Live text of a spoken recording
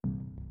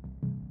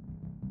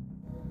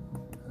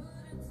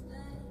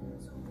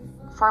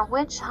For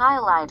which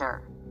highlighter?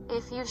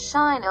 If you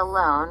shine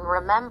alone,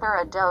 remember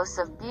a dose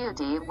of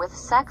beauty with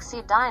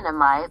sexy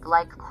dynamite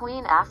like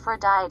Queen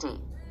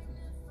Aphrodite.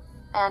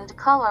 And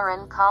color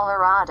in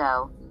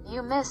Colorado.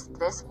 You missed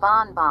this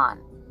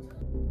bonbon.